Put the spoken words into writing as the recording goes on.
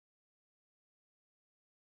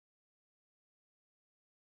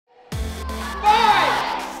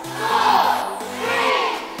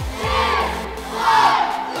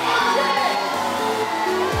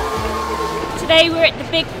Today we're at the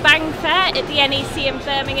Big Bang Fair at the NEC in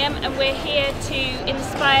Birmingham, and we're here to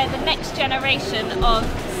inspire the next generation of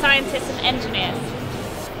scientists and engineers.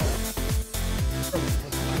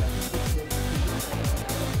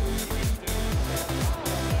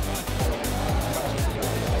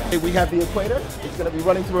 We have the equator. It's going to be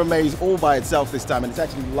running through a maze all by itself this time, and it's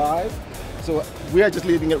actually live. So we are just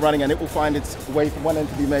leaving it running, and it will find its way from one end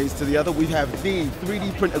of the maze to the other. We have the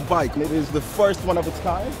 3D printed bike. It is the first one of its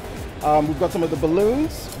kind. We've got some of the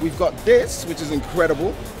balloons. We've got this, which is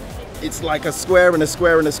incredible. It's like a square and a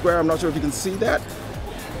square and a square. I'm not sure if you can see that,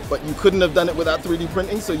 but you couldn't have done it without 3D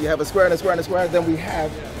printing. So you have a square and a square and a square. Then we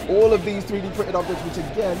have all of these 3D printed objects, which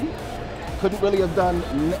again, couldn't really have done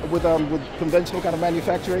with conventional kind of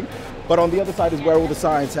manufacturing. But on the other side is where all the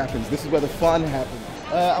science happens. This is where the fun happens.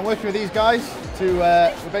 I'm working with these guys to,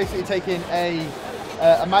 we're basically taking a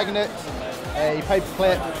magnet, a paper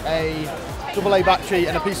clip, a AA battery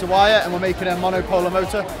and a piece of wire, and we're making a monopolar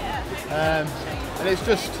motor. And it's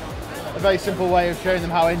just a very simple way of showing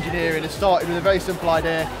them how engineering has started with a very simple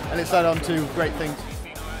idea and it's led on to great things.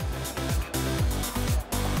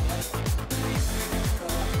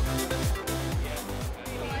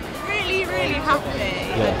 Really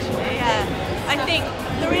happy, actually, yeah. I think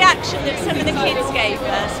the reaction that some of the kids gave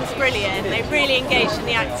us was brilliant. They really engaged in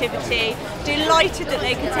the activity, delighted that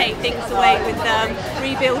they could take things away with them,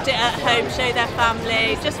 rebuild it at home, show their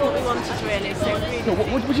family, just what we wanted really. So really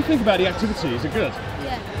what do you think about the activity? Is it good?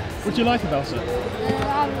 Yeah. What do you like about it?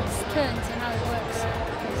 How it's turned and how it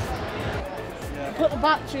works. Put the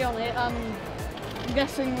battery on it, and I'm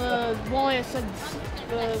guessing the wire sends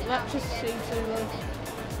the electricity to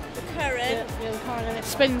the current. Yeah, the current, and it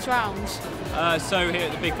spins round. So here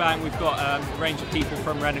at the Big Bang we've got a range of people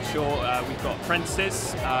from Renishaw. We've got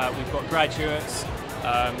apprentices, we've got graduates,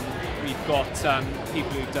 we've got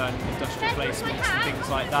people who've done industrial placements and things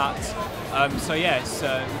like that. So yes,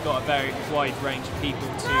 we've got a very wide range of people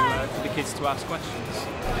for the kids to ask questions.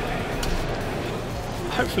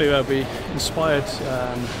 Hopefully they'll be inspired.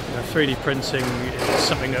 3D printing is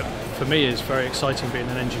something that for me is very exciting being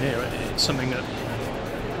an engineer. It's something that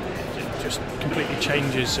just completely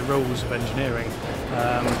changes the rules of engineering.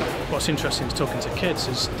 What's interesting is talking to kids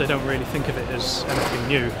is they don't really think of it as anything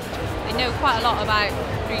new. They know quite a lot about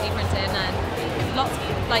 3D printing and lots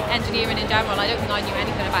of like engineering in general. I don't think I knew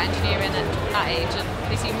anything about engineering at that age, and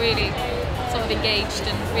they seem really sort of engaged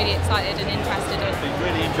and really excited and interested. They're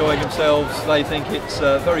really enjoying themselves. They think it's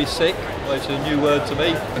very sick, which is a new word to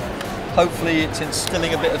me. Hopefully it's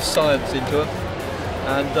instilling a bit of science into them.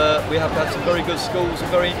 And we have had some very good schools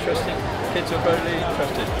and very interesting kids who are very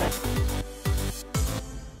interested.